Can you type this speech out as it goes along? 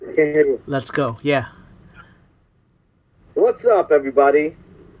I can't hear you. Let's go. Yeah. What's up, everybody?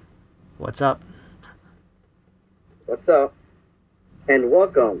 What's up? What's up? And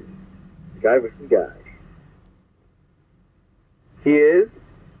welcome, Guy vs. Guy. He is...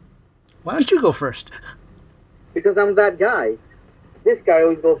 Why don't you go first? Because I'm that guy. This guy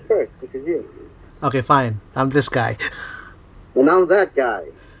always goes first, which is you. Okay, fine. I'm this guy. And I'm that guy.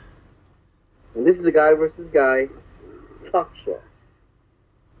 And this is a Guy vs. Guy talk show.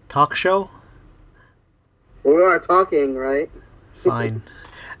 Talk show? We are talking, right? Fine.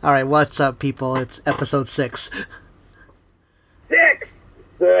 All right, what's up, people? It's episode 6. Six!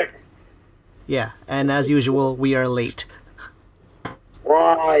 Yeah, and as usual, we are late.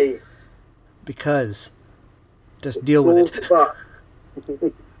 Why? Because. Just deal with it. All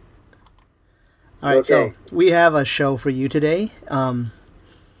right, Okay. so we have a show for you today.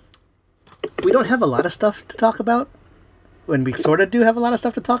 We don't have a lot of stuff to talk about. When we sort of do have a lot of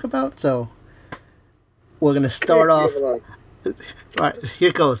stuff to talk about, so we're going to start off... All right, here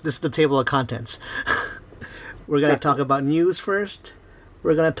it goes. This is the table of contents. We're going to talk about news first.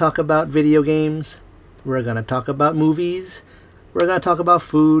 We're going to talk about video games. We're going to talk about movies. We're going to talk about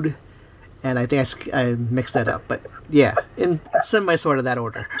food. And I think I mixed that up. But yeah, in sort of that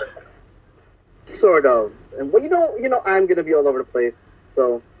order. Sort of. And well, you know, I'm going to be all over the place.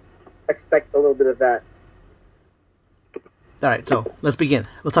 So expect a little bit of that. All right, so let's begin.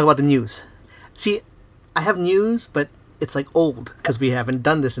 We'll talk about the news. See, I have news, but it's like old because we haven't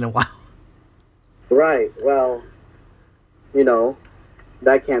done this in a while. Right. Well, you know,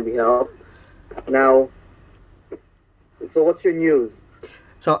 that can't be helped. Now, so what's your news?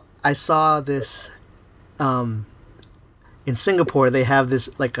 So I saw this in Singapore. They have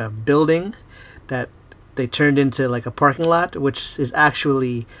this like a building that they turned into like a parking lot, which is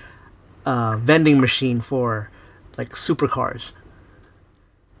actually a vending machine for like supercars.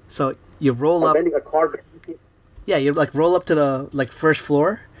 So you roll up. Vending a car. Yeah, you like roll up to the like first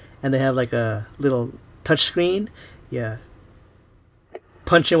floor, and they have like a little touch screen. Yeah,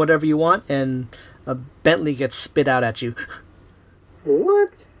 punch in whatever you want, and a Bentley gets spit out at you.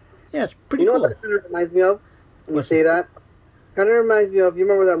 What? Yeah, it's pretty You know cool. what that kind of reminds me of? When you What's say that? Kind of reminds me of, you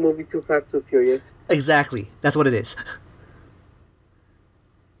remember that movie Too Fast, Too Furious? Exactly, that's what it is.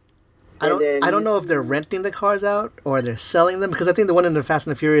 I don't know if they're renting the cars out or they're selling them, because I think the one in the Fast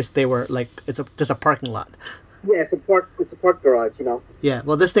and the Furious, they were like just a parking lot. Yeah, it's a park garage, you know. Yeah,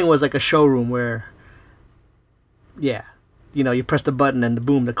 well, this thing was like a showroom where, yeah, you know, you press the button and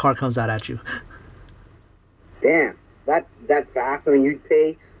boom, the car comes out at you. Damn, that fast. I mean, you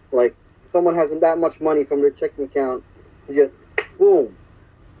pay like someone has that much money from their checking account to just boom.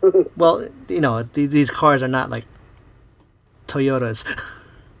 Well, you know, these cars are not like Toyotas.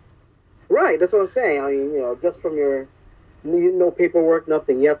 Right, that's what I'm saying. I mean, you know, just from your no paperwork,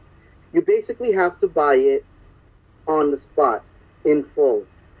 nothing. You basically have to buy it on the spot in full.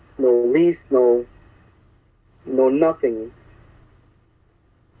 No lease, no nothing.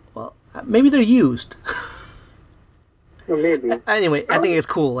 Well, maybe they're used. Or maybe. Anyway, I think it's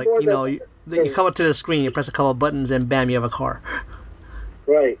cool. Like, you know, you come up to the screen, you press a couple of buttons, and bam, you have a car.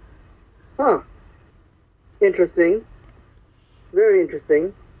 Right. Huh. Interesting. Very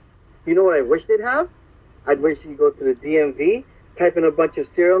interesting. You know what I wish they'd have? I'd wish you go to the DMV, type in a bunch of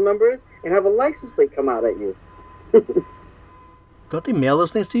serial numbers, and have a license plate come out at you. Don't they mail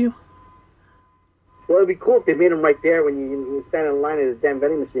those things to you? Well, it'd be cool if they made them right there when you stand in line at a damn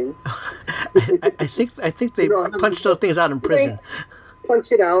vending machine. I think they punch those things out in prison.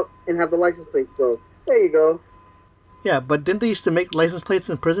 Punch it out and have the license plate go. There you go. Yeah, but didn't they used to make license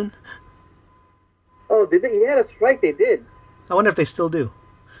plates in prison? Oh, did they? Yeah, that's right, they did. I wonder if they still do.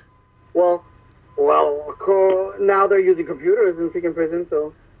 Well, cool. Now they're using computers in freaking prison,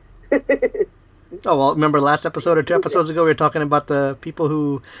 so... Oh, well, remember last episode or 2 episodes ago, we were talking about the people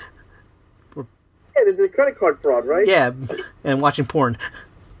who... Yeah, they did credit card fraud, right? Yeah, and watching porn.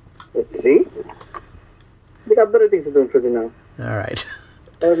 Let's see. They got better things to do in prison now. All right.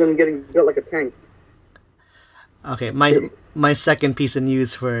 Other than getting built like a tank. Okay, my second piece of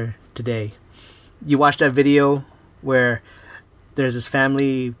news for today. You watched that video where there's this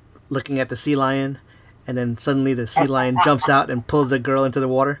family looking at the sea lion, and then suddenly the sea lion jumps out and pulls the girl into the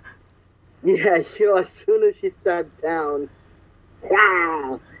water? Yeah, as soon as she sat down,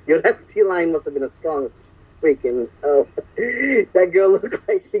 wow! That sea lion must have been as strong as freaking. Oh, that girl looked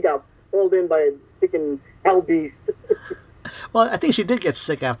like she got pulled in by a freaking hell beast. Well, I think she did get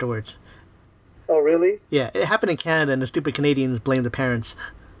sick afterwards. Oh, really? Yeah, it happened in Canada, and the stupid Canadians blamed the parents.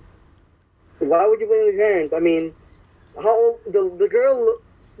 Why would you blame the parents? I mean, how old the girl?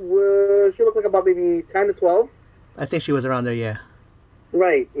 She looked like about maybe 10 to 12. I think she was around there, yeah.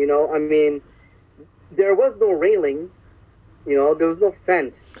 Right. I mean, there was no railing. There was no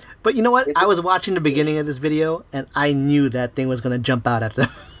fence. But you know what? I was watching the beginning of this video, and I knew that thing was going to jump out at them.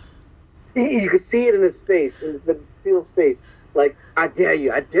 You could see it in his face, in the seal's face. Like, I dare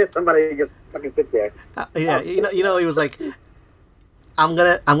you. I dare somebody to just fucking sit there. Yeah, he was like, I'm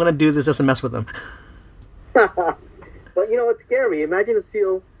gonna do this just to mess with them. But it's scary. Imagine a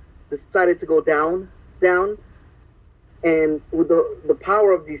seal decided to go down, and with the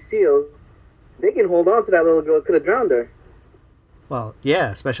power of these seals, they can hold on to that little girl. Could have drowned her. Well,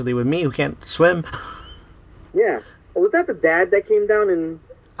 yeah, especially with me who can't swim. Yeah. Was that the dad that came down and?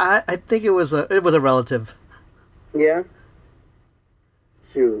 I think it was a relative. Yeah.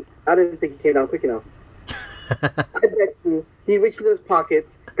 Shoot, I didn't think he came down quick enough. I bet you he reached in his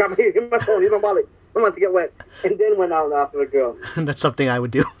pockets, got my phone, here's my wallet. I'm about to get wet, and then went out after the girl. That's something I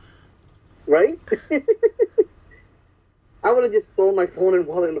would do. Right? I would have just thrown my phone and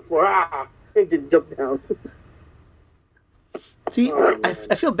wallet on the floor, and just jumped down. See,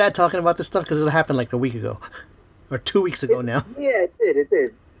 I feel bad talking about this stuff because it happened like a week ago. Or 2 weeks ago now. Yeah, it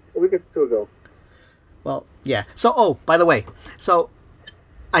did. A week or two ago. Well, yeah. So, by the way. So,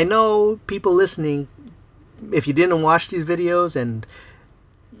 I know people listening, if you didn't watch these videos and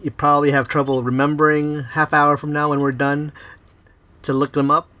you probably have trouble remembering half hour from now when we're done to look them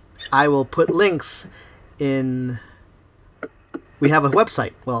up, I will put links in... We have a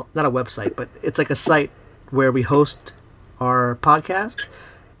website. Well, not a website, but it's like a site where we host our podcast.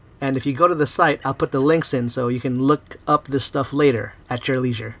 And if you go to the site, I'll put the links in so you can look up this stuff later at your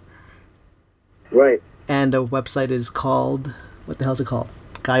leisure. Right. And the website is called... What the hell is it called?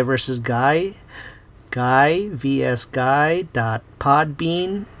 Guy vs. Guy?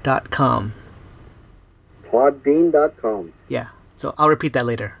 Guy.podbean.com. Podbean.com. Yeah. So I'll repeat that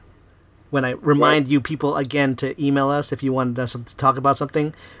later. When I remind you people again to email us if you want us to talk about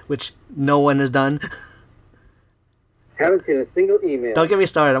something, which no one has done. Haven't seen a single email. Don't get me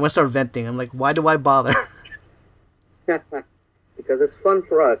started. I'm going to start venting. I'm like, why do I bother? Because it's fun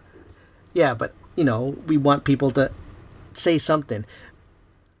for us. Yeah, but, we want people to say something.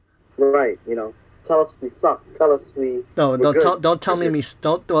 Right, tell us we suck. Tell us we. No, don't tell me me.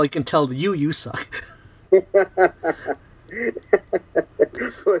 Don't. Well, you can tell you suck. Of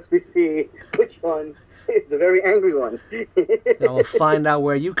course, we see which one is a very angry one. I'll find out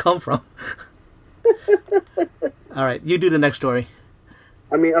where you come from. All right, you do the next story.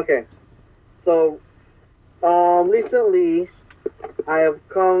 Okay. So, recently, I have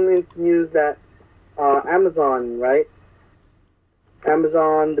come into news that Amazon, right?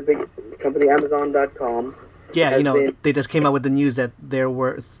 Amazon, the big company, Amazon.com. Yeah, they just came out with the news that they're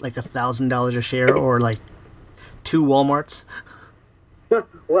worth like $1,000 a share, or like 2 Walmarts.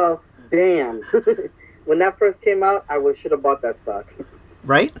 Well, damn. When that first came out, I should have bought that stock.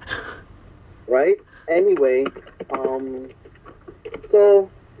 Right? Right? Anyway, so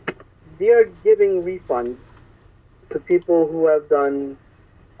they're giving refunds to people who have done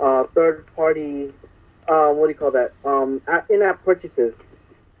third-party, what do you call that? In-app purchases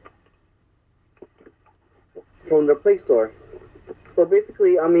from their Play Store. So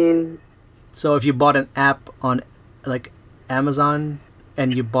basically, So if you bought an app on, like, Amazon,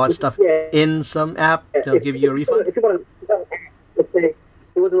 and you bought stuff in some app, they'll give you a refund? If you bought let's say,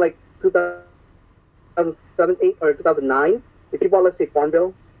 it wasn't like 2007, 8, or 2009. If you bought, let's say,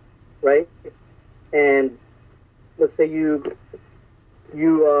 Farmville, right? And let's say there's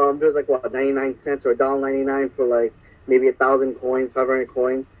like, 99 cents or $1.99 for like maybe 1,000 coins, 500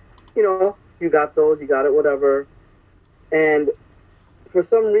 coins. You got those, you got it, whatever. And for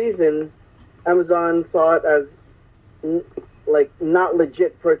some reason, Amazon saw it as like not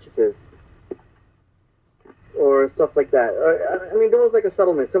legit purchases or stuff like that. There was like a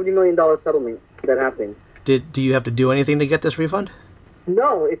settlement, $70 million settlement that happened. Do you have to do anything to get this refund?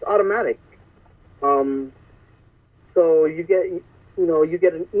 No, it's automatic. So you get an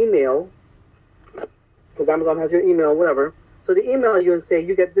email, because Amazon has your email, whatever. So they email you and say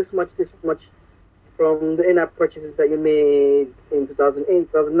you get this much from the in-app purchases that you made in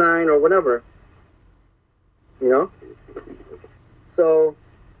 2008, 2009, or whatever. So,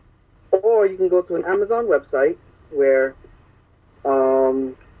 or you can go to an Amazon website where,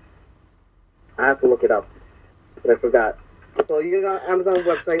 I have to look it up, but I forgot. So you go on Amazon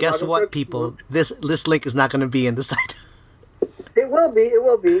website. Guess what, people? This link is not going to be in the site. It will be.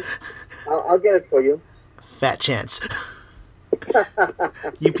 I'll get it for you. Fat chance.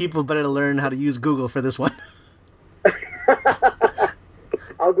 You people better learn how to use Google for this one.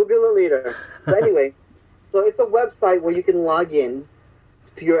 I'll Google it later. So anyway, so it's a website where you can log in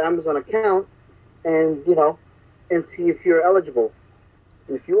to your Amazon account and, and see if you're eligible.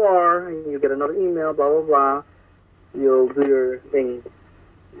 If you are, and you get another email, blah blah blah, you'll do your thing.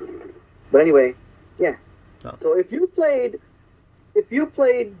 But anyway, yeah. Oh. So if you played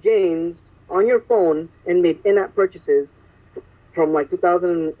games on your phone and made in-app purchases from like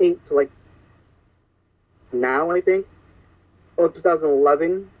 2008 to like now, I think, or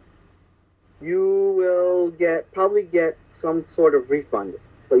 2011, you will probably get some sort of refund.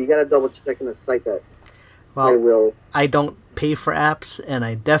 But you gotta double check in the site that I will. I don't pay for apps, and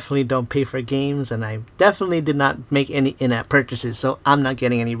I definitely don't pay for games, and I definitely did not make any in-app purchases, so I'm not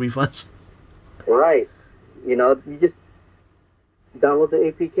getting any refunds. Right. You know, you just download the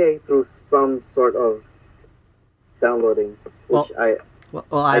APK through some sort of downloading. Which I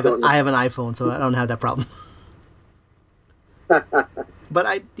have an iPhone, so I don't have that problem. But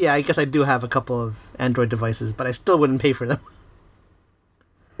I guess I do have a couple of Android devices, but I still wouldn't pay for them.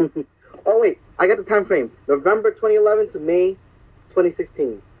 Oh wait, I got the time frame. November 2011 to May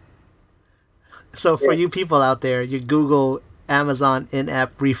 2016. So for you people out there, you Google Amazon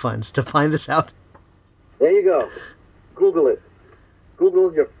in-app refunds to find this out. There you go. Google it.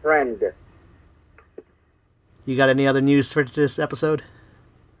 Google's your friend. You got any other news for this episode?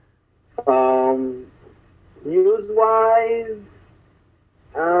 News-wise,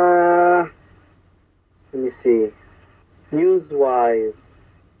 let me see. News-wise,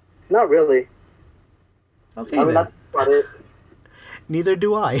 not really. Okay, I mean, that's about it. Neither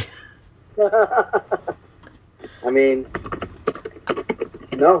do I. I mean,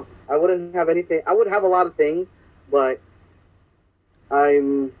 no, I wouldn't have anything. I would have a lot of things, but I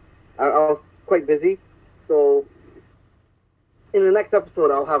was quite busy. So in the next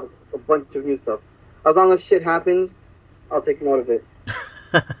episode, I'll have a bunch of new stuff. As long as shit happens, I'll take note of it.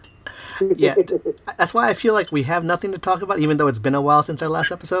 Yeah, that's why I feel like we have nothing to talk about, even though it's been a while since our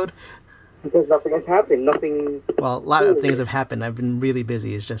last episode. Because nothing has happened. Nothing. Well, a lot of things have happened. I've been really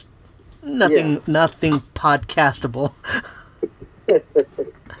busy. It's just nothing podcastable.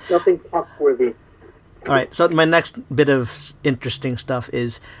 Nothing talk-worthy. All right, so my next bit of interesting stuff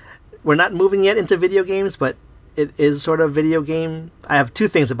is we're not moving yet into video games, but it is sort of video game. I have two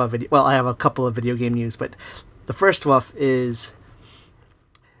things about video. Well, I have a couple of video game news, but the first one is,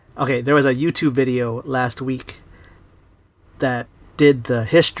 okay, there was a YouTube video last week that did the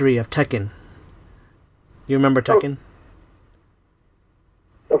history of Tekken. You remember Tekken?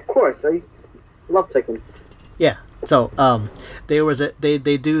 Oh, of course, I love Tekken. Yeah. So, they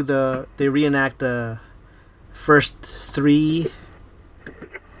reenact the first three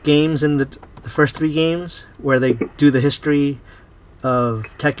games in the first three games where they do the history of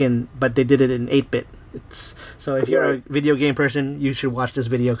Tekken, but they did it in 8-bit. So if you're a video game person, you should watch this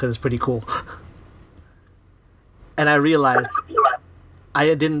video because it's pretty cool. And I realized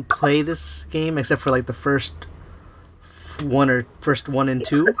I didn't play this game except for like the first one and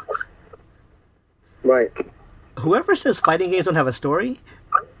two. Right. Whoever says fighting games don't have a story,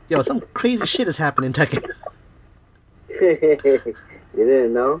 some crazy shit has happened in Tekken. You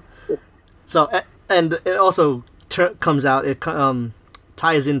didn't know? So, and it also comes out, it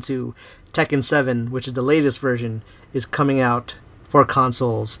ties into Tekken 7, which is the latest version, is coming out for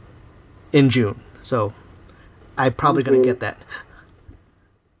consoles in June. So, I'm probably going to get that.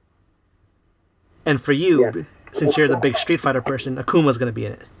 And for you, since you're the big Street Fighter person, Akuma's going to be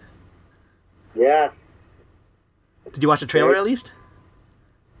in it. Yes. Did you watch the trailer at least?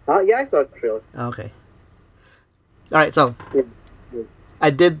 Yeah, I saw the trailer. Okay. Alright, so I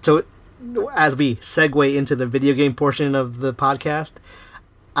did, so as we segue into the video game portion of the podcast,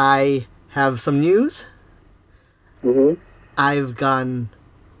 I have some news. Mm-hmm. I've gone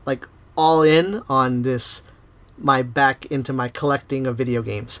like all in on this, back into my collecting of video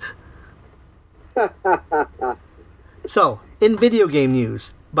games. So, in video game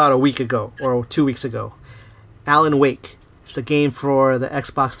news, about a week ago, or 2 weeks ago, Alan Wake. It's a game for the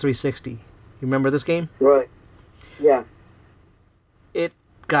Xbox 360. You remember this game? Right. Yeah. It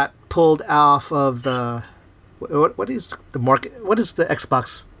got pulled off of the... What is the market? What is the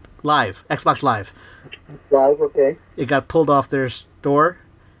Xbox Live? Xbox Live. Live, okay. It got pulled off their store,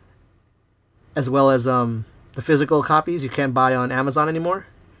 as well as the physical copies you can't buy on Amazon anymore.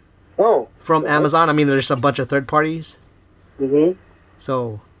 Oh. From Amazon. I mean, there's a bunch of third parties. Mm-hmm.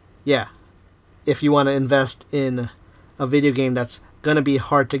 So, yeah. If you want to invest in a video game that's going to be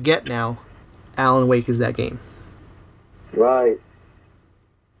hard to get now, Alan Wake is that game. Right.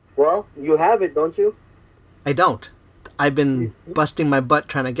 Well, you have it, don't you? I don't. I've been busting my butt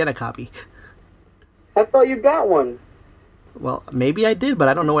trying to get a copy. I thought you got one. Well, maybe I did, but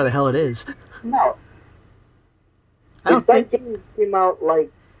I don't know where the hell it is. No. That game came out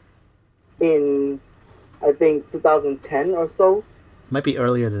like in, I think, 2010 or so. Might be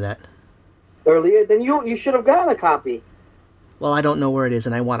earlier than that. Earlier? Then you should have gotten a copy. Well, I don't know where it is,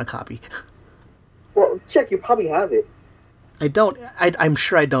 and I want a copy. Well, check. You probably have it. I don't. I'm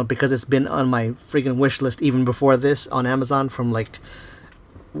sure I don't, because it's been on my freaking wish list even before this on Amazon from, like,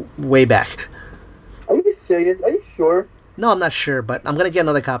 way back. Are you serious? Are you sure? No, I'm not sure, but I'm going to get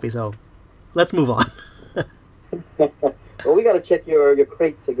another copy, so let's move on. Well, we got to check your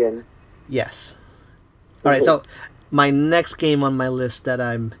crates again. Yes. Alright, so my next game on my list that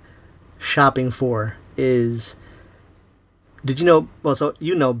I'm shopping for is... Did you know... Well, so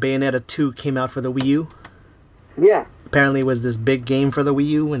you know Bayonetta 2 came out for the Wii U? Yeah. Apparently it was this big game for the Wii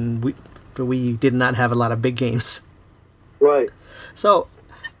U, and the Wii U did not have a lot of big games. Right. So,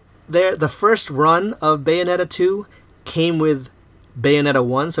 the first run of Bayonetta 2 came with Bayonetta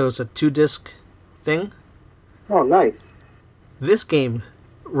 1, so it's a 2-disc thing. Oh, nice. This game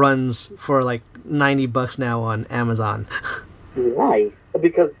runs for like $90 now on Amazon. Why?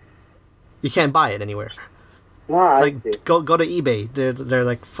 Because you can't buy it anywhere. Ah, like I see. go to eBay. They're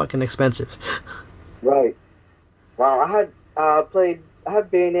like fucking expensive. Right. Wow, I had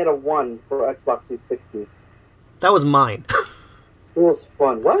Bayonetta 1 for Xbox 360. That was mine. It was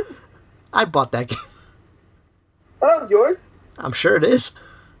fun. What? I bought that game. Oh, that was yours? I'm sure it is.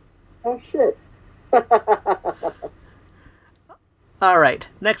 Oh shit. All right,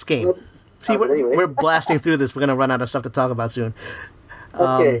 next game. See, Anyway. we're blasting through this. We're gonna run out of stuff to talk about soon.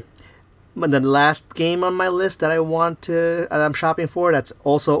 Okay. But the last game on my list that I'm shopping for, that's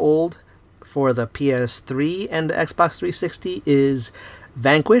also old, for the PS3 and the Xbox 360 is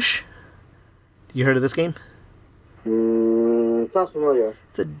Vanquish. You heard of this game? Sounds familiar.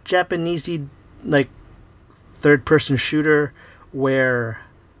 It's a Japanesey, like, third-person shooter where,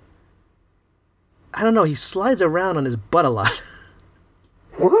 I don't know, he slides around on his butt a lot.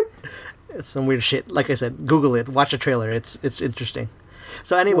 What? It's some weird shit. Like I said, Google it, watch the trailer. It's interesting.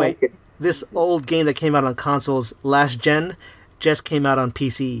 So anyway, Okay. This old game that came out on consoles last gen just came out on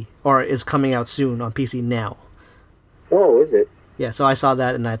PC, or is coming out soon on PC now. Oh, is it? Yeah, so I saw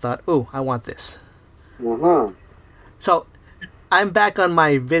that and I thought, oh, I want this. Uh-huh. So, I'm back on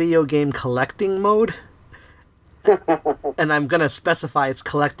my video game collecting mode. And I'm gonna specify it's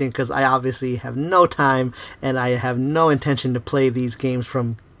collecting because I obviously have no time and I have no intention to play these games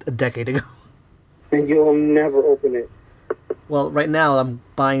from a decade ago. And you'll never open it. Well, right now I'm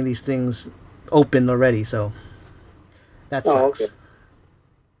buying these things open already, so that sucks. Okay.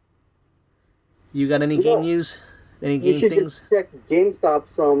 You got any game news? Any You game should things? just check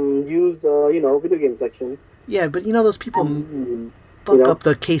GameStop's used, video game section. Yeah, but you know those people fuck You know? up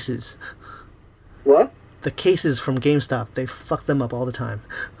the cases. What? The cases from GameStop, they fuck them up all the time.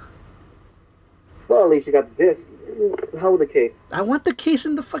 Well, at least you got the disc. How the case? I want the case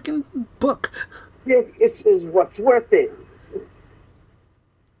in the fucking book. This is what's worth it.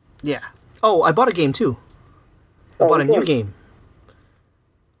 Yeah. Oh, I bought a game too. I bought a new game.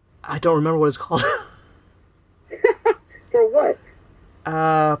 I don't remember what it's called. For what?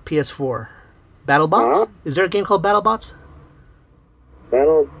 PS4. BattleBots? Huh? Is there a game called BattleBots?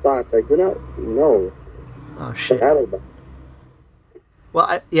 BattleBots. I do not know. Oh shit. BattleBots.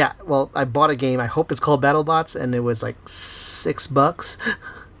 Well, I bought a game. I hope it's called BattleBots, and it was like $6.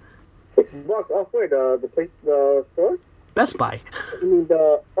 $6. Oh, where the store? Best Buy. You mean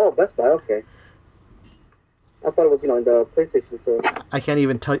Best Buy. Okay. I thought it was in the PlayStation store. I can't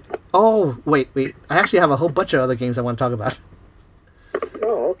even tell you. Oh, wait. I actually have a whole bunch of other games I want to talk about.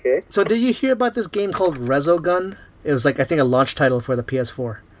 Oh, okay. So did you hear about this game called Resogun? It was like, I think, a launch title for the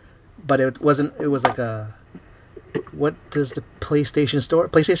PS4. But it wasn't, it was like a... What does the PlayStation Store?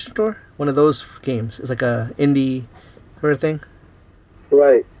 One of those games. It's like a indie sort of thing.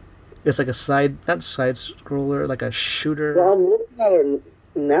 Right. It's like a not side scroller, like a shooter. Well, I'm looking at it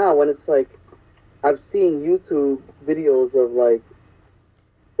now, and it's like I've seen YouTube videos of like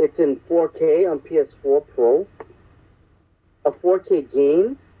it's in 4K on PS4 Pro. A 4K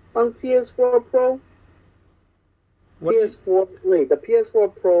game on PS4 Pro. The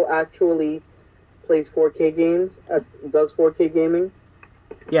PS4 Pro actually plays 4K games, does 4K gaming.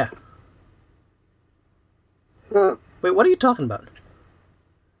 Yeah. Huh. Wait, what are you talking about?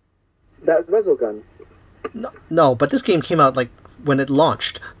 That Resogun. No, but this game came out like when it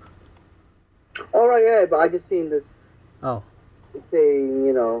launched. Oh, right, yeah, but I just seen this Oh.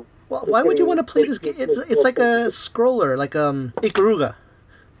 thing, Well, why would you want to play this game? It's like a scroller, like Ikaruga.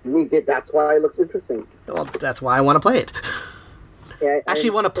 That's why it looks interesting. Well, that's why I want to play it. Yeah, I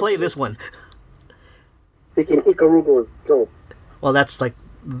actually want to play this one. Thinking Ikaruga is dope. Well, that's like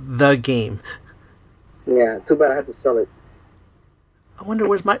the game. Yeah, too bad I had to sell it. I wonder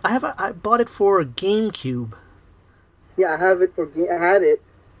where's my... I bought it for GameCube. Yeah, I had it for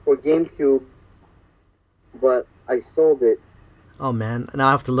GameCube, but I sold it. Oh man, now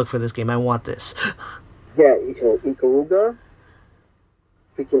I have to look for this game. I want this. Yeah, Ikaruga.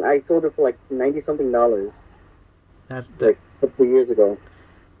 Freaking, I sold it for like $90 something, That's like a couple years ago.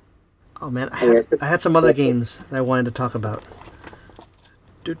 Oh man, I had some other games that I wanted to talk about.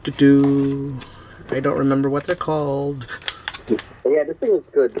 I don't remember what they're called. But yeah, this thing looks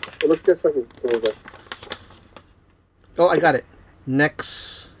good. It looks just like Ikaruga. Oh, I got it.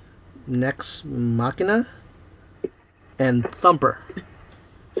 Nex Machina and Thumper.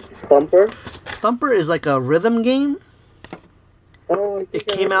 Thumper is like a rhythm game. Oh, It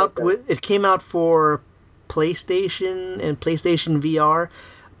came out for PlayStation and PlayStation VR,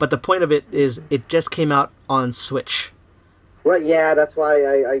 but the point of it is it just came out on Switch. Right, yeah, that's why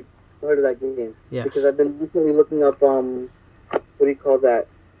I heard of that game. Yes. Because I've been recently looking up, what do you call that?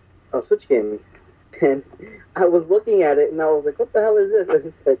 Switch games. And I was looking at it and I was like, what the hell is this? And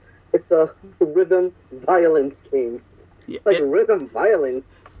it said, it's a rhythm violence game. Yeah, rhythm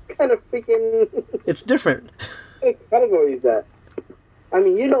violence? Kind of freaking... It's different. What category is that? I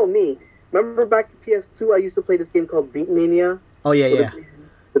mean, you know me. Remember back in PS2, I used to play this game called Beatmania? Oh, yeah.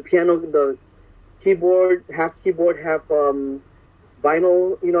 The piano, the keyboard, half vinyl,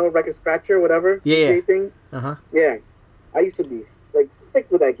 record scratcher, whatever. Yeah. Thing. Uh-huh. Yeah. I used to be, like,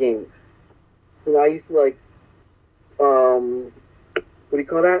 sick with that game. I used to, like, what do you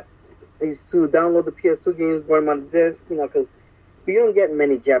call that? I used to download the PS2 games, burn them on disc, because you don't get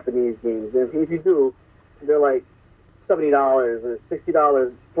many Japanese games. And if you do, they're like $70 or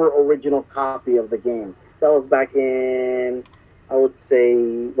 $60 for original copy of the game. That was back in, I would say,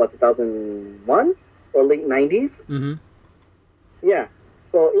 2001 or late 90s? Mm-hmm. Yeah.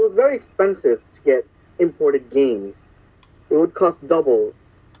 So it was very expensive to get imported games. It would cost double,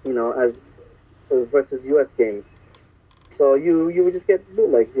 as versus US games. So you would just get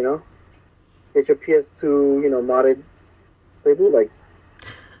bootlegs, Get your PS2, modded, play bootlegs.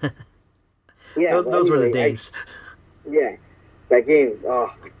 Yeah, those were the days. Yeah. That game's,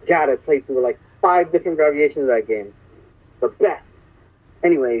 oh, God, I played through like 5 different variations of that game. The best.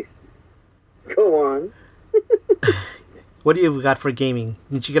 Anyways, go on. What do you got for gaming?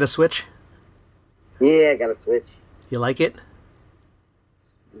 Did you get a Switch? Yeah, I got a Switch. You like it?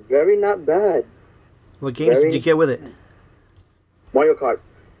 Very not bad. What games did you get with it? Mario Kart.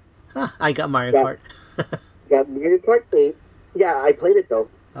 Huh, I got Mario Kart. Got Mario Kart 8. Yeah, I played it though.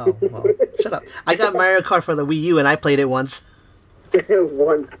 Oh, well, shut up. I got Mario Kart for the Wii U and I played it once.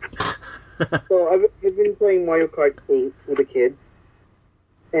 Once. So I've been playing Mario Kart 8 with the kids.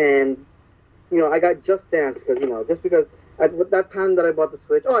 And, I got Just Dance because, just because at that time that I bought the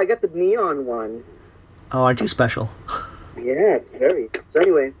Switch, I got the neon one. Oh, aren't you special? Yes, very. So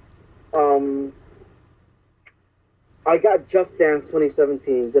anyway, I got Just Dance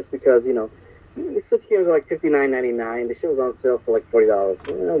 2017 just because, the Switch games are like $59.99. The shit was on sale for like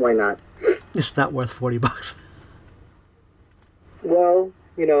 $40. Why not? It's not worth $40. Well,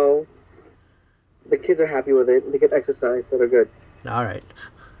 the kids are happy with it. They get exercise, so they're good. All right.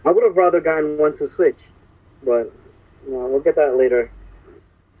 I would have rather gotten one to Switch, but we'll get that later.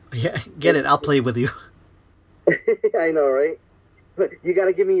 Yeah, get it. I'll play with you. I know, right? But you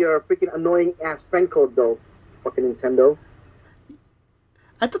gotta give me your freaking annoying ass friend code, though. Fucking Nintendo.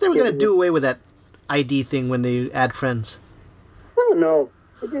 I thought they were gonna do away with that ID thing when they add friends. I don't know.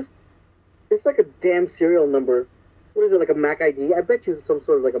 It's like a damn serial number. What is it, like a Mac ID? I bet you it's some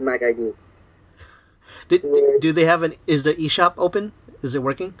sort of like a Mac ID. Do they have is the eShop open? Is it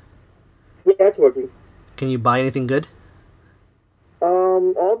working? Yeah, it's working. Can you buy anything good?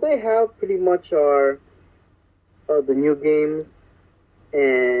 All they have pretty much are the new games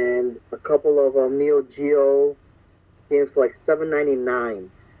and a couple of Neo Geo games for like $7.99.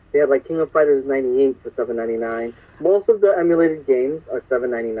 They had like King of Fighters 98 for $7.99. Most of the emulated games are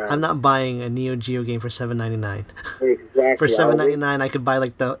 $7.99. I'm not buying a Neo Geo game for $7.99. Exactly. For $7.99, I could buy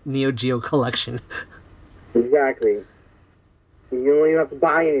like the Neo Geo collection. Exactly. You don't even have to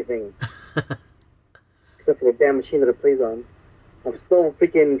buy anything. Except for the damn machine that it plays on. I'm still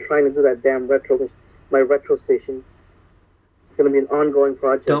freaking trying to do that damn my retro station. It's gonna be an ongoing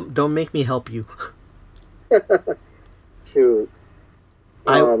project. Don't make me help you. Shoot.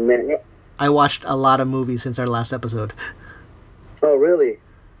 Oh man. I watched a lot of movies since our last episode. Oh really?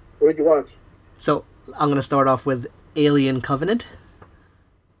 What did you watch? So I'm gonna start off with Alien Covenant.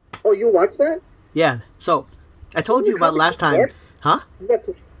 Oh, you watched that? Yeah. So I told you about last time. Huh?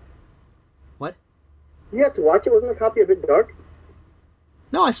 What? You had to watch it? Wasn't a copy a bit dark?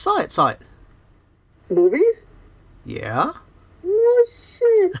 No, I saw it. Movies? Yeah. Oh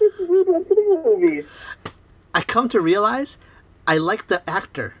shit! We went to the movies. I come to realize I like the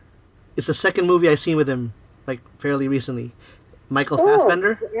actor. It's the second movie I've seen with him, like fairly recently. Michael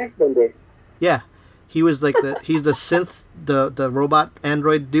Fassbender. Fassbender. Yeah, he was like he's the synth, the robot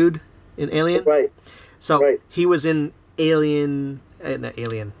android dude in Alien. Right. So he was in not Alien,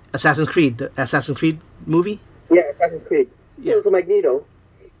 Assassin's Creed, the Assassin's Creed movie. Yeah, Assassin's Creed. Yeah. He was a Magneto.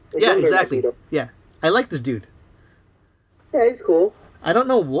 Yeah, exactly. Magneto. Yeah, I like this dude. Yeah, he's cool. I don't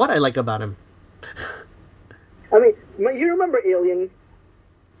know what I like about him. I mean, you remember Aliens?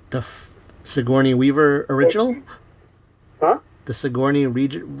 The Sigourney Weaver original? Huh? The Sigourney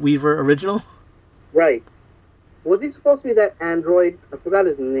Weaver original? Right. Was he supposed to be that android? I forgot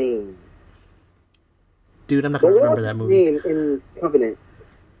his name. Dude, I'm not going to remember that movie. What was his name in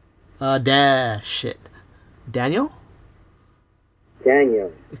Covenant? Shit. Daniel?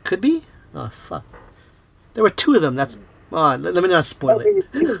 Daniel. It could be? Oh, fuck. There were two of them. That's... Oh, let me not spoil it.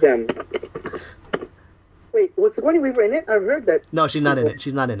 Two of them. Wait, was Sigourney Weaver in it? I've heard that. No, she's not in it.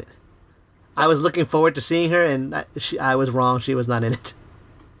 She's not in it. I was looking forward to seeing her, and I was wrong. She was not in it.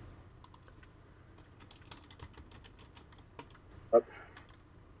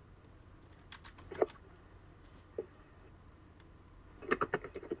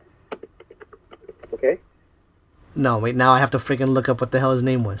 Okay. No, wait, now I have to freaking look up what the hell his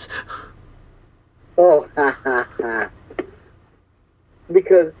name was. Oh, ha ha ha.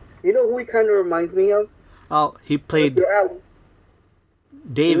 Because, you know who he kind of reminds me of? Oh, he played...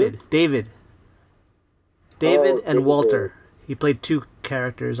 David. Hmm? David and Walter. He played two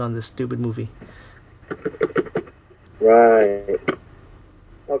characters on this stupid movie. Right.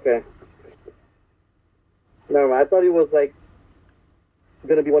 Okay. Never mind. I thought he was like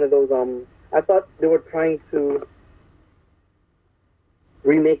gonna be one of those. I thought they were trying to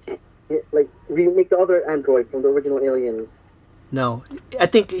remake the other android from the original Aliens. No, I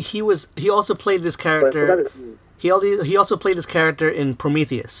think he also played this character. He also played this character in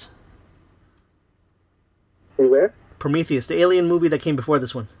Prometheus. In where? Prometheus, the Alien movie that came before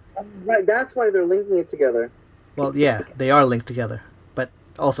this one. Right, that's why they're linking it together. Well, yeah, they are linked together. But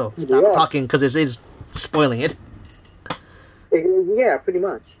also, stop talking because it is spoiling it. Yeah, pretty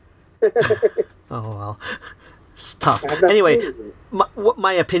much. Oh, well. It's tough. Anyway, what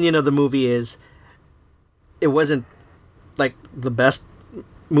my opinion of the movie is, it wasn't, like, the best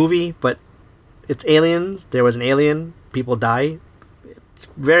movie, but it's aliens. There was an alien. People die. It's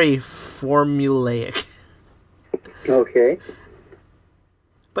very formulaic. Okay.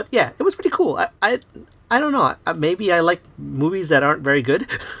 But yeah, it was pretty cool. I don't know. Maybe I like movies that aren't very good.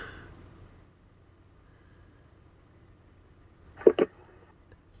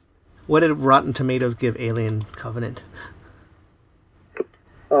 What did Rotten Tomatoes give Alien Covenant?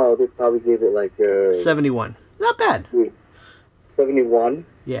 Oh, they probably gave it like 71. Not bad. 71.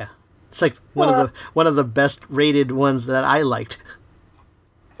 Yeah, it's like one of the best rated ones that I liked.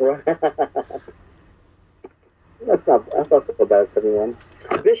 That's not so bad. 71.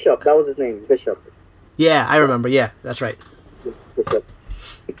 Bishop, that was his name. Bishop. Yeah, I remember. Yeah, that's right. Bishop.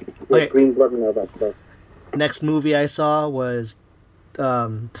 Okay. Green blood and all that stuff. Next movie I saw was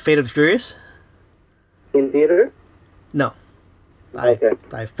The Fate of the Furious. In theaters? No. Okay.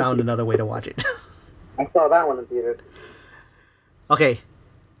 I found another way to watch it. I saw that one in theaters. Okay.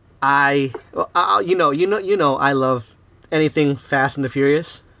 I love anything Fast and the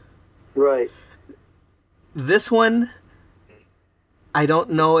Furious. Right. This one, I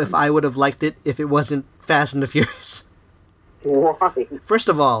don't know if I would have liked it if it wasn't Fast and the Furious. Why? First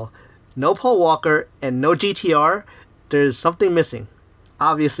of all, no Paul Walker and no GTR. There's something missing.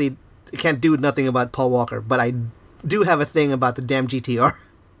 Obviously, I can't do nothing about Paul Walker, but I do have a thing about the damn GTR.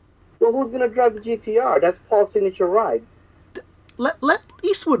 Well, who's gonna drive the GTR? That's Paul's signature ride. Let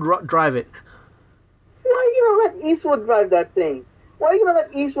Eastwood drive it. Why are you gonna let Eastwood drive that thing? Why are you gonna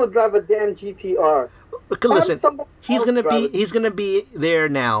let Eastwood drive a damn GTR? Listen, he's gonna be there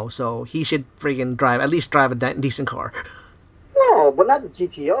now, so he should friggin' at least drive a decent car. No, but not the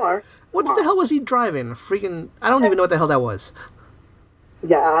GTR. What the hell was he driving? I don't even know what the hell that was.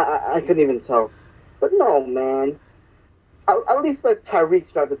 Yeah, I couldn't even tell. But no, man. At least let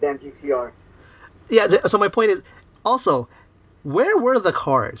Tyrese drive the damn GTR. Yeah, so my point is, also, where were the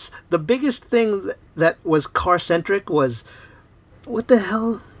cars? The biggest thing that was car-centric was, what the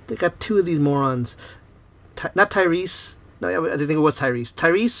hell? They got two of these morons. Not Tyrese. No, I think it was Tyrese.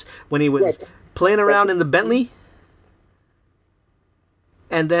 Tyrese, when he was playing around in the Bentley,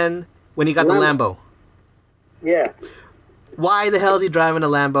 and then when he got the Lambo. Yeah. Why the hell is he driving a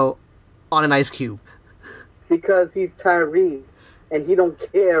Lambo on an ice cube? Because he's Tyrese, and he don't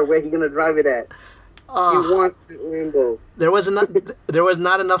care where he's gonna drive it at. He wants the Lambo. There was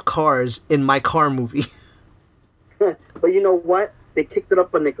not enough cars in my car movie. But you know what? They kicked it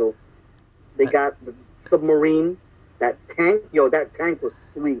up a nickel. They got the submarine, that tank. Yo, that tank was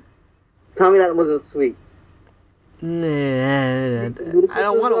sweet. Tell me that wasn't sweet. Nah, I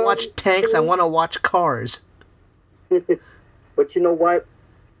don't want to watch tanks. I want to watch cars. But you know what?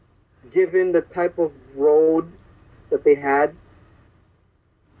 Given the type of road that they had,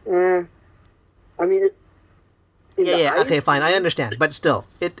 I mean, okay, fine, I understand, but still,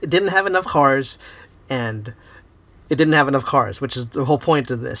 it didn't have enough cars, and it didn't have enough cars, which is the whole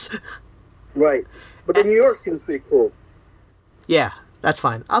point of this. Right, but the New York seems pretty cool. Yeah, that's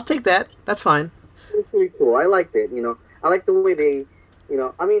fine. I'll take that. That's fine. It's pretty cool. I liked it. I like the way they,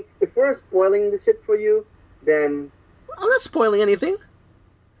 I mean, if we're spoiling the shit for you, then I'm not spoiling anything.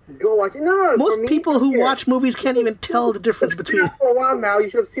 Go watch it. No, most people who watch movies can't even tell the difference between. For a while now, you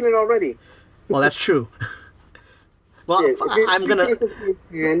should have seen it already. Well, that's true. Well, I'm gonna.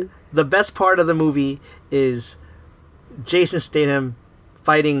 The best part of the movie is Jason Statham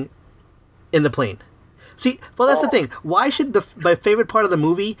fighting in the plane. See, well, that's the thing. Why should my favorite part of the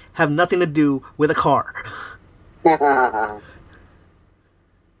movie have nothing to do with a car?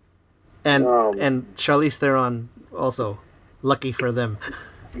 and Charlize Theron also. Lucky for them.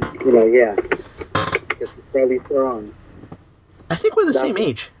 Yeah. It's Charlize Theron. I think we're the same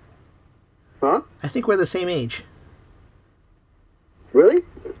age. Huh? I think we're the same age. Really?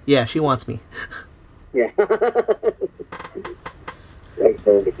 Yeah, she wants me. Yeah.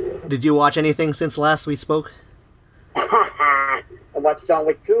 Did you watch anything since last we spoke? I watched John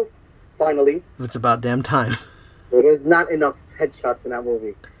Wick 2, finally. It's about damn time. There's not enough headshots in that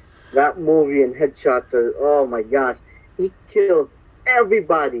movie. That movie and headshots are, oh my gosh. He kills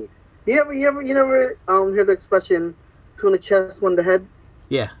everybody. You never hear the expression, two in the chest, one in the head?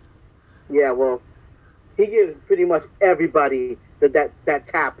 Yeah. Yeah, well, he gives pretty much everybody that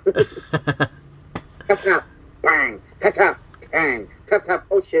tap. Tap, tap, bang. Tap, tap, bang. Tap, tap,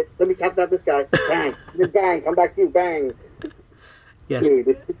 oh shit, let me tap this guy. Bang. Then bang, come back to you, bang. Yes,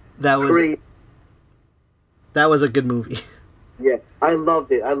 dude, that was a good movie. Yeah, I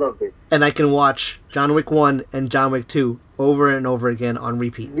loved it. And I can watch John Wick 1 and John Wick 2 over and over again on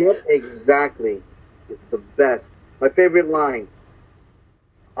repeat. Yep, exactly. It's the best. My favorite line,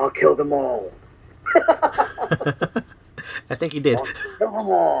 I'll kill them all. I think he did. I'll kill them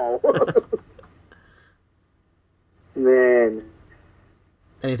all. Man.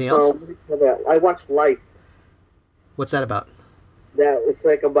 Anything else? I watched Life. What's that about? That it's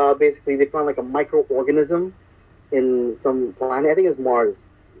like about basically they found like a microorganism in some planet. I think it's Mars,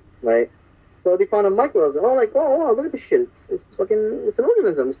 right? So they found a microorganism. Oh, like, oh, look at this shit. It's an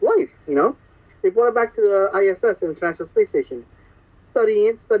organism. It's life, They brought it back to the ISS, International Space Station.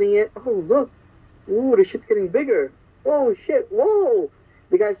 Studying it. Oh, look. Ooh, the shit's getting bigger. Oh, shit. Whoa.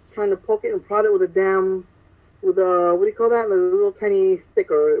 The guy's trying to poke it and prod it with what do you call that? A little tiny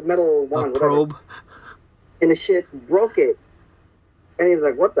stick or metal wand. A probe. Whatever. And the shit broke it. And he's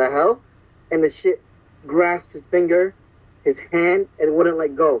like, what the hell? And the shit grasped his finger, his hand, and it wouldn't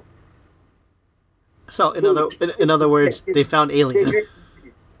let go. So, in other words, they found aliens.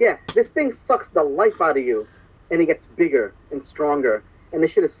 Yeah, this thing sucks the life out of you, and it gets bigger and stronger, and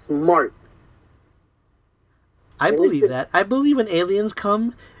this shit is smart. I believe that. I believe when aliens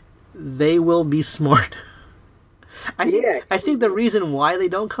come, they will be smart. I think the reason why they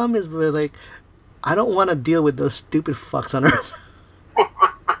don't come is like, I don't want to deal with those stupid fucks on Earth.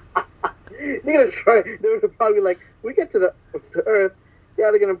 They're gonna probably like, we get to Earth,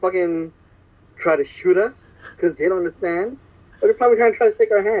 yeah, they're gonna fucking try to shoot us because they don't understand. Or they're probably trying to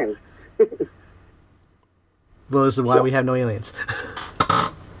shake our hands. Well, this is why we have no aliens.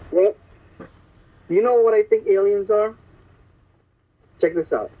 Well, you know what I think aliens are? Check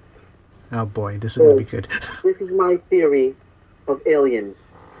this out. Oh boy, this is gonna be good. This is my theory of aliens.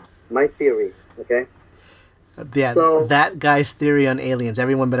 My theory, okay? Yeah, so, that guy's theory on aliens.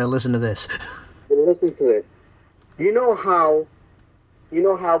 Everyone better listen to this. Listen to it. You know how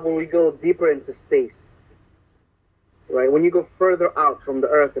when we go deeper into space, right? When you go further out from the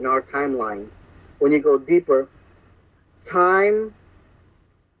Earth in our timeline, when you go deeper, time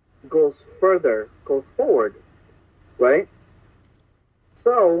goes forward, right?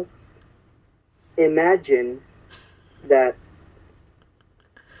 So, imagine that,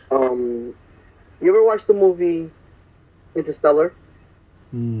 you ever watched the movie Interstellar?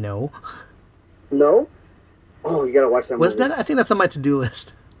 No. No? Oh, you gotta watch that movie. I think that's on my to-do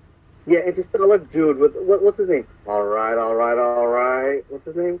list. Yeah, Interstellar dude with, what's his name? Alright. What's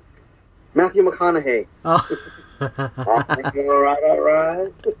his name? Matthew McConaughey. Oh.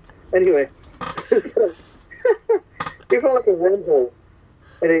 Alright. Anyway. They found like a wormhole.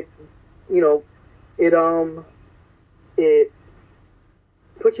 And it it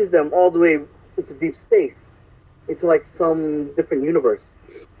pushes them all the way into deep space, into like some different universe,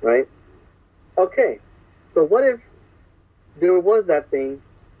 right? Okay, so what if there was that thing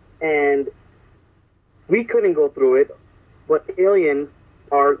and we couldn't go through it, but aliens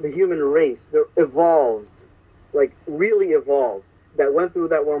are the human race. They're evolved, like really evolved, that went through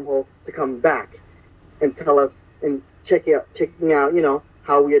that wormhole to come back and tell us and checking out,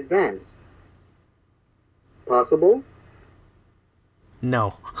 how we advance. Possible?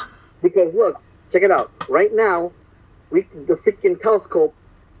 No. Because look, check it out. Right now, the freaking telescope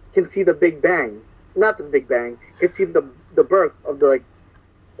can see the Big Bang. Not the Big Bang. Can see the birth of the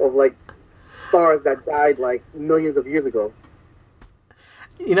stars that died like millions of years ago.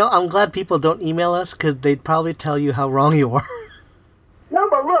 I'm glad people don't email us because they'd probably tell you how wrong you are. No,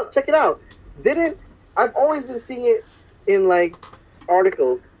 but look, check it out. I've always been seeing it in like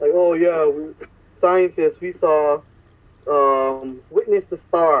articles, like, oh yeah, scientists, we saw, witnessed the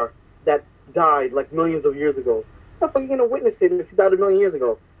star that died like millions of years ago. How are you gonna witness it if it died a million years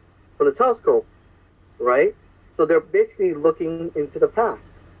ago? From the telescope, right? So they're basically looking into the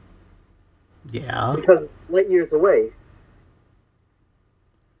past. Yeah. Because light years away.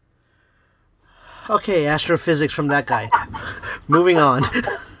 Okay, astrophysics from that guy. Moving on.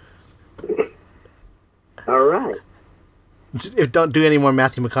 All right. Don't do any more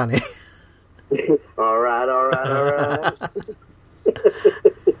Matthew McConaughey. all right.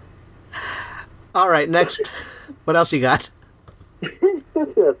 All right, next. What else you got?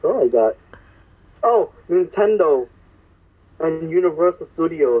 That's all I got. Oh, Nintendo and Universal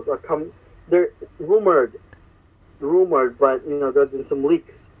Studios are coming. They're rumored, but there's been some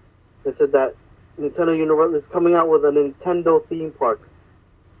leaks that said that Nintendo Universal is coming out with a Nintendo theme park.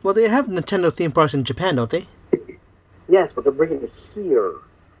 Well, they have Nintendo theme parks in Japan, don't they? Yes, but they're bringing it here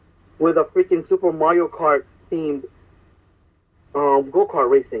with a freaking Super Mario Kart themed go-kart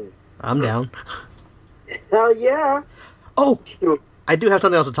racing. I'm down. Hell yeah! Oh, I do have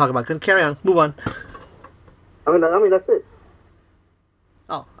something else to talk about. Carry on. Move on. I mean that's it.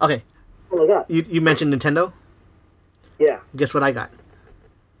 Oh, okay. What I got? You mentioned Nintendo? Yeah. Guess what I got?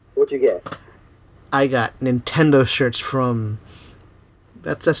 What you get? I got Nintendo shirts from...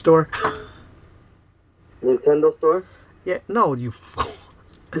 That's a store? Nintendo store? Yeah, no, you fool.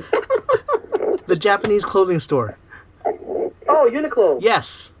 The Japanese clothing store. Oh, Uniqlo.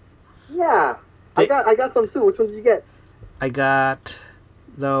 Yes. Yeah. I got some too. Which one did you get? I got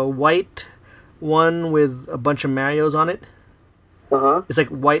the white one with a bunch of Marios on it. Uh-huh. It's like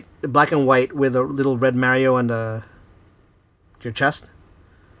black and white with a little red Mario on your chest.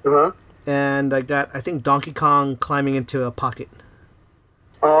 Uh-huh. And I got, I think, Donkey Kong climbing into a pocket.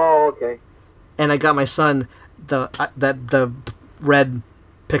 Oh, okay. And I got my son the red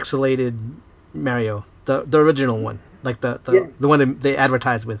pixelated Mario, the original one, like the one they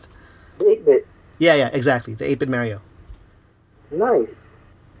advertised with. The 8-bit. Yeah, exactly, the 8-bit Mario. Nice.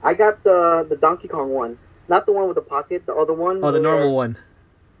 I got the Donkey Kong one, not the one with the pocket, the other one. Oh, the normal one.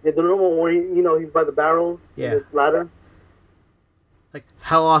 Yeah, the normal one. He's by the barrels. Yeah. The ladder. Like,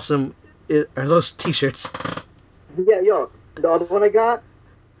 how awesome are those T-shirts? Yeah, the other one I got.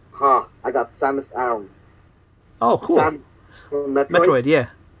 I got Samus Aran. Oh, cool. Samus from Metroid, yeah.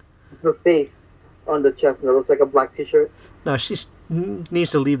 Her face on the chest, and it looks like a black T-shirt. No, she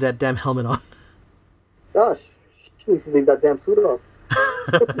needs to leave that damn helmet on. Gosh, she needs to leave that damn suit off.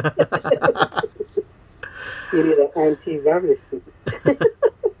 You need an anti-gravity suit.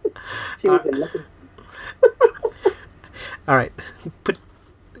 She needs a nothing. All right,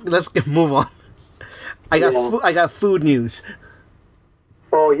 let's move on. I got food news.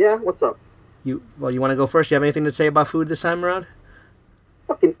 Oh yeah, what's up? You want to go first? You have anything to say about food this time around?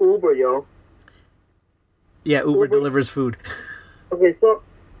 Fucking Uber, yo. Yeah, Uber delivers food. Okay, so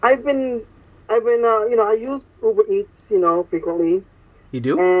I've been, I use Uber Eats, frequently. You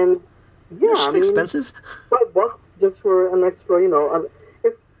do? And yeah, it's expensive. $5 just for an extra,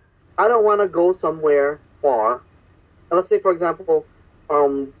 if I don't want to go somewhere far, let's say for example,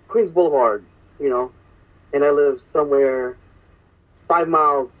 Queens Boulevard, and I live somewhere 5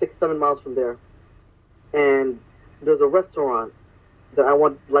 miles, 6, 7 miles from there, and there's a restaurant that I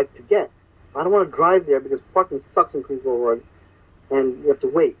like to get. I don't want to drive there because parking sucks in Queens Boulevard, and you have to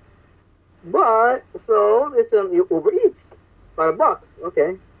wait. But so it's Uber Eats, $5.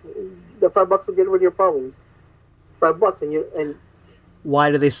 Okay, the $5 will get rid of your problems. $5, and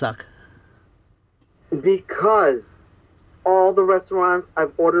why do they suck? Because all the restaurants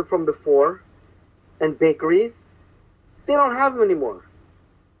I've ordered from before, and bakeries, they don't have them anymore.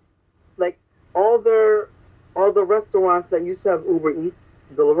 Like all the restaurants that used to have Uber Eats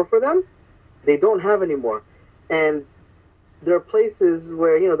deliver for them, they don't have anymore. And there are places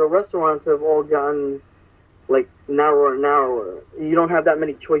where the restaurants have all gotten like narrower and narrower. You don't have that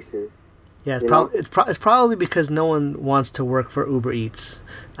many choices. Yeah, it's probably because no one wants to work for Uber Eats.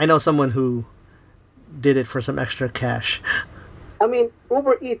 I know someone who did it for some extra cash. I mean,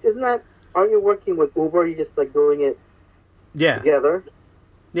 Uber Eats, aren't you working with Uber? You're just like doing it together.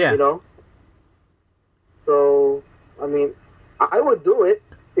 Yeah. So, I mean, I would do it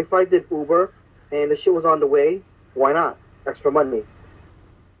if I did Uber and the shit was on the way. Why not? Extra money.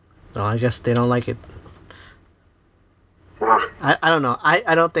 Oh, I guess they don't like it. Ah. I don't know.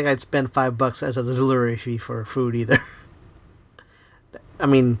 I don't think I'd spend $5 as a delivery fee for food either. I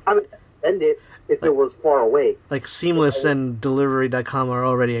would spend it if it was far away. Like Seamless and Delivery.com are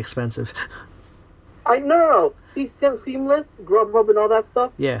already expensive. I know. See, Seamless, Grubhub, and all that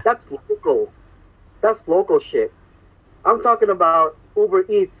stuff? Yeah. That's local. That's local shit. I'm talking about Uber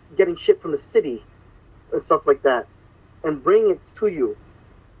Eats getting shit from the city and stuff like that and bringing it to you.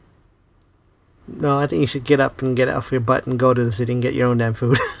 No, I think you should get up and get off your butt and go to the city and get your own damn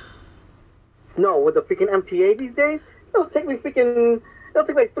food. No, with the freaking MTA these days, it'll take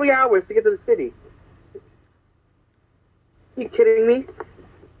like 3 hours to get to the city. You kidding me?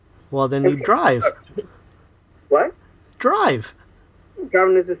 Well, then you drive. What? Drive.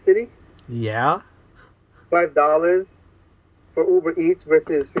 Driving to the city? Yeah. $5 for Uber Eats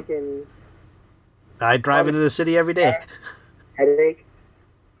versus freaking... I drive into the city every day. Headache.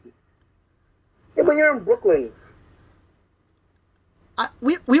 Yeah, but you're in Brooklyn. I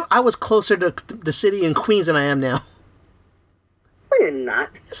was closer to the city in Queens than I am now. No, you're not.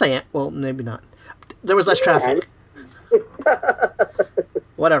 Yes, I am. Well, maybe not. There was less traffic.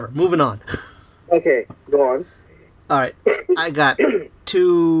 Whatever. Moving on. Okay, go on. All right. I got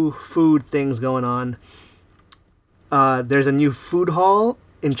 2 food things going on. There's a new food hall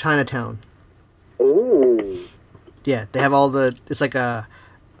in Chinatown. Ooh. Yeah, they have it's like a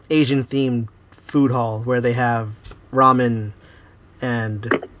Asian themed food hall where they have ramen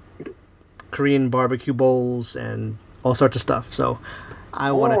and Korean barbecue bowls and all sorts of stuff. So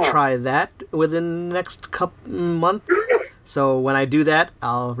I want to try that within the next month. So when I do that,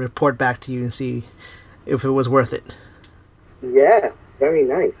 I'll report back to you and see if it was worth it. Yes, very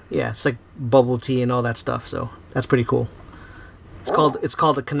nice. Yeah, it's like bubble tea and all that stuff. So that's pretty cool. It's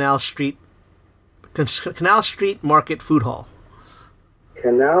called the Canal Street Market Food Hall.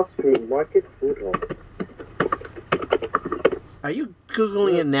 Canal Street Market Food Hall. Are you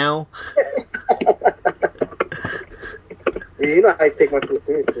Googling it now? You know I take my food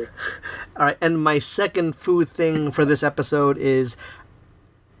seriously. All right, and my second food thing for this episode is,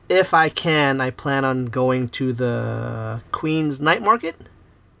 if I can, I plan on going to the Queens Night Market.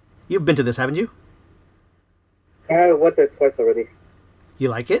 You've been to this, haven't you? I went there twice already. You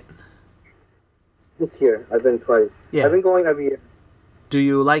like it? This year, I've been twice. Yeah. I've been going every year. Do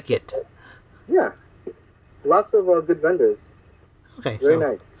you like it? Yeah. Lots of good vendors. Okay, Very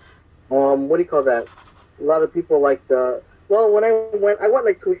nice. What do you call that? A lot of people like the... Well, when I went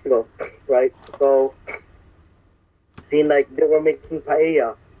like 2 weeks ago, right? So, seeing like they were making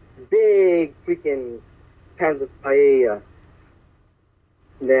paella. Big freaking pans of paella.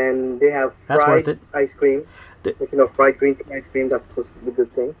 Then they have That's fried worth it. ice cream. Fried green tea ice cream. That's supposed to be a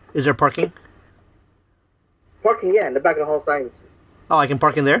good thing. Is there parking? Parking, yeah, in the back of the hall signs. Oh, I can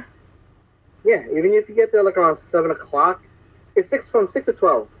park in there? Yeah, even if you get there like around 7 o'clock, it's from 6 to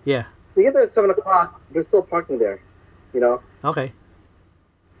 12. Yeah. So you get there at 7 o'clock, there's still parking there, Okay.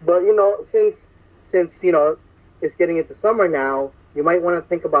 But, since it's getting into summer now, you might want to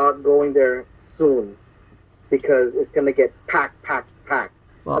think about going there soon because it's going to get packed.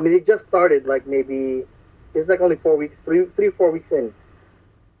 Well, I mean, it just started like maybe, it's like only 4 weeks, 4 weeks in.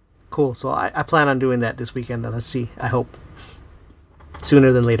 Cool. So I plan on doing that this weekend. Let's see. I hope.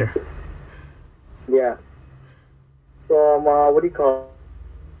 Sooner than later. Yeah. So, what do you call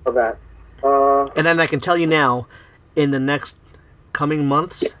that? And then I can tell you now, in the next coming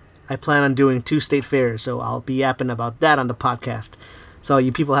months, I plan on doing 2 state fairs, so I'll be yapping about that on the podcast. So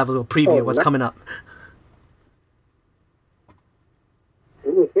you people have a little preview of what's coming up.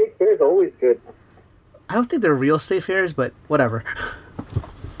 Ooh, state fairs are always good. I don't think they're real state fairs, but whatever.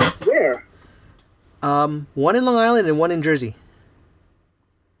 Where? One in Long Island and one in Jersey.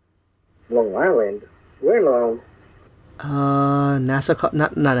 Long Island? Where in Long Island?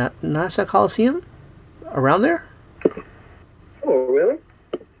 NASA Coliseum? Around there? Oh, really?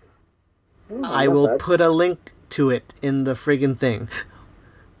 I will put a link to it in the friggin' thing.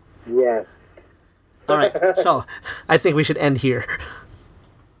 Yes. Alright, so I think we should end here.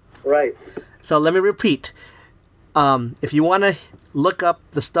 Right. So let me repeat. If you want to look up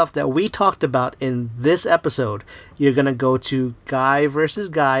the stuff that we talked about in this episode, you're going to go to Guy vs.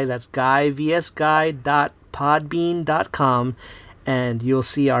 Guy, that's guyvsguy.podbean.com, and you'll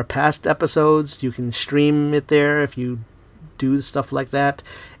see our past episodes. You can stream it there if you do stuff like that,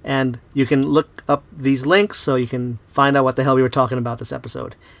 and you can look up these links so you can find out what the hell we were talking about this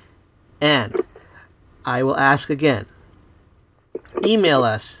episode. And I will ask again, email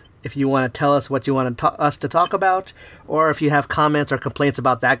us if you want to tell us what you want us to talk about, or if you have comments or complaints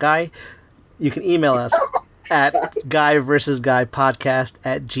about that guy, you can email us at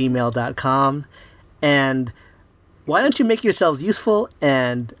guyvsguypodcast@gmail.com. And why don't you make yourselves useful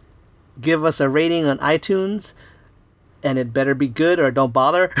and give us a rating on iTunes, and it better be good or don't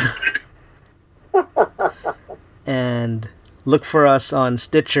bother. And look for us on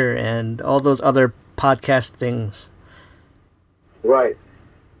Stitcher and all those other podcast things. Right.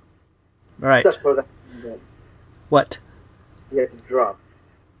 Right. Except for that. What? You have to drop.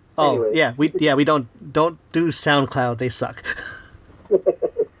 Oh, Anyways. we don't do SoundCloud. They suck.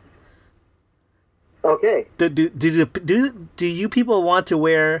 Okay. Do you people want to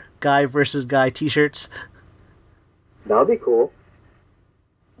wear Guy versus Guy t-shirts? That'll be cool.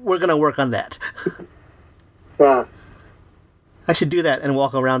 We're gonna work on that. Yeah. I should do that and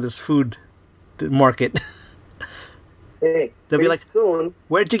walk around this food market. Hey, They'll be like, soon.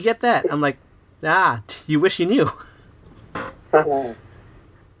 "Where'd you get that?" I'm like, you wish you knew.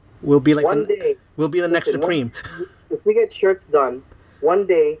 We'll be like One day. We'll be the next Supreme. If we get shirts done, one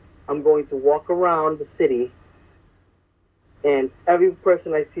day I'm going to walk around the city, and every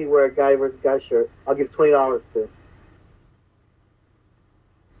person I see wear a Guy versus Guy shirt, I'll give $20 to.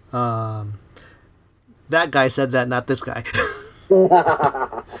 That guy said that, not this guy.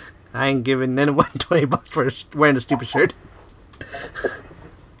 I ain't giving anyone $20 for wearing a stupid shirt.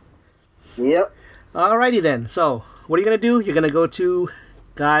 Yep. Alrighty then. So, what are you gonna do? You're gonna go to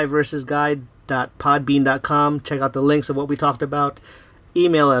guyversusguy.podbean.com. Check out the links of what we talked about.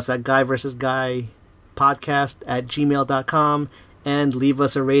 Email us at guyversusguypodcast@gmail.com and leave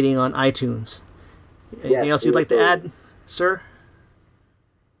us a rating on iTunes. Anything else you'd like to add, sir?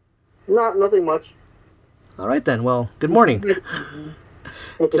 Nothing much. All right then. Well, good morning.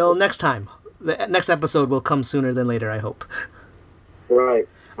 Till next time. The next episode will come sooner than later, I hope. Right.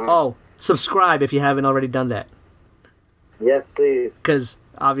 Oh, subscribe if you haven't already done that. Yes, please. Because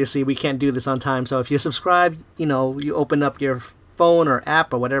obviously we can't do this on time. So if you subscribe, you open up your phone or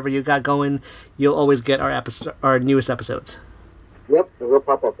app or whatever you got going, you'll always get our newest episodes. Yep, it will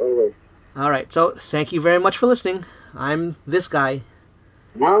pop up anyway. All right. So thank you very much for listening. I'm this guy.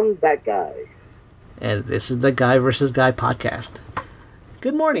 I'm that guy. And this is the Guy versus Guy podcast.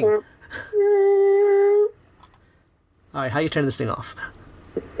 Good morning. All right, how you turn this thing off?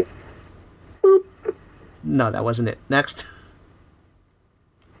 No, that wasn't it. Next.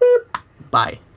 Bye.